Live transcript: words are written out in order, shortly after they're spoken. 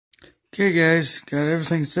Okay guys, got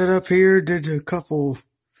everything set up here, did a couple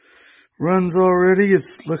runs already,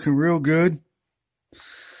 it's looking real good.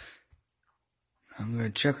 I'm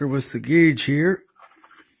going to check her with the gauge here.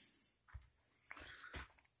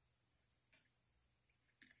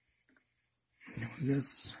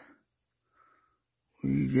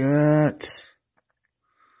 We got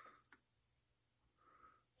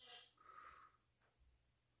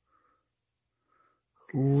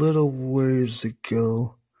a little ways to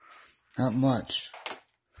go, not much.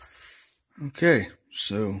 Okay,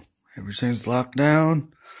 so everything's locked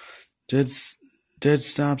down, dead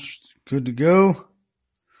stop's good to go.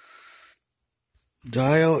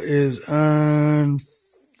 Dial is on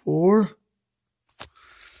 4,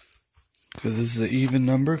 because this is an even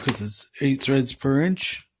number, because it's 8 threads per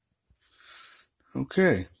inch.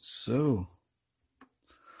 Okay, so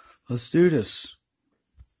let's do this.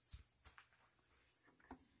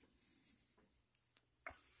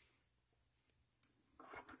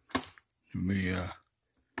 Let me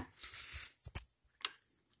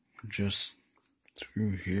adjust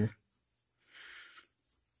through here.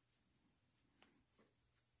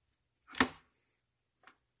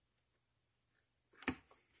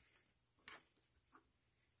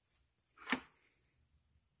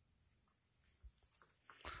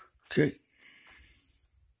 Okay.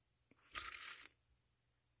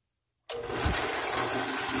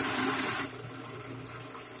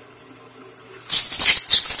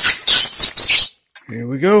 Here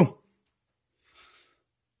we go.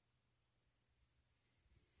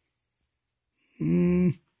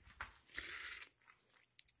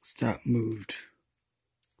 Stop moved.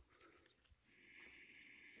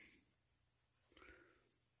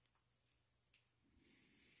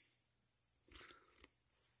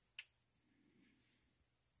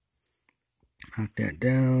 Knock that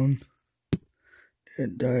down.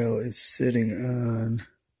 That dial is sitting on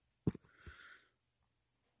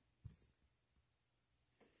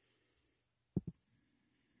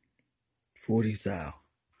 40 thou.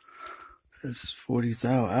 This is 40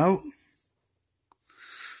 thou out.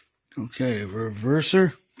 Okay,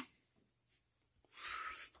 reverser.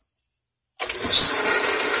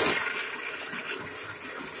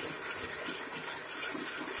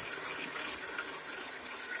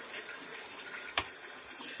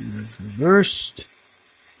 It's reversed.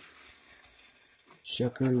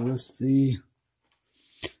 Check her with the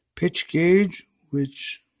pitch gauge,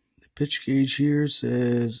 which the pitch gauge here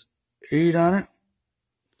says 8 on it.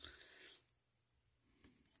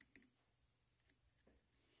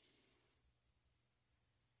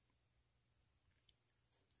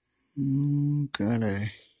 Got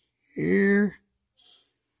a hair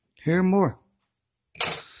more.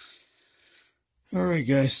 Alright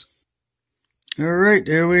guys. Alright,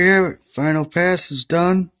 there we have it. Final pass is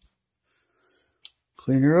done.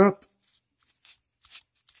 Clean her up.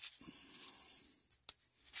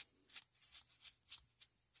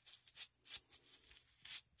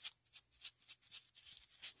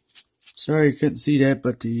 Sorry you couldn't see that,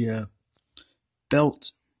 but the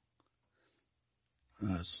belt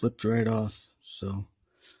slipped right off, so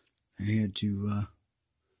I had to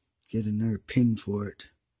get another pin for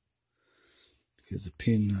it because the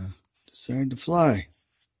pin decided to fly.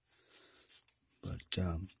 But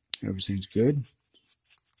everything's good.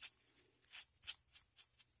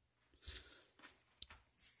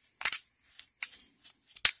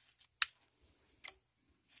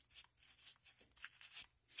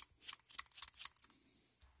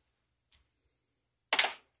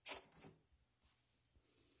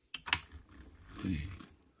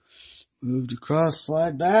 Move across,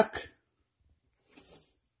 slide back,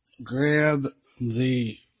 grab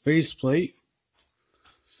the faceplate,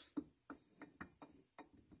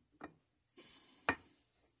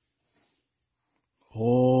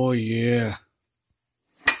 oh yeah,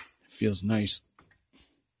 it feels nice.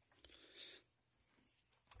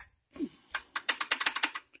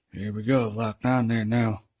 Here we go, locked on there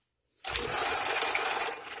now.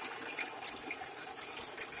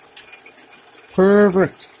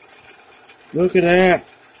 Perfect. Look at that.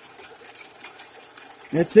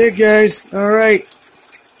 That's it, guys. Alright.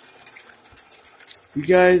 If you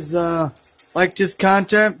guys like this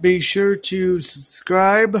content, be sure to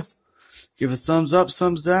subscribe. Give a thumbs up,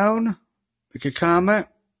 thumbs down. Make a comment.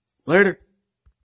 Later.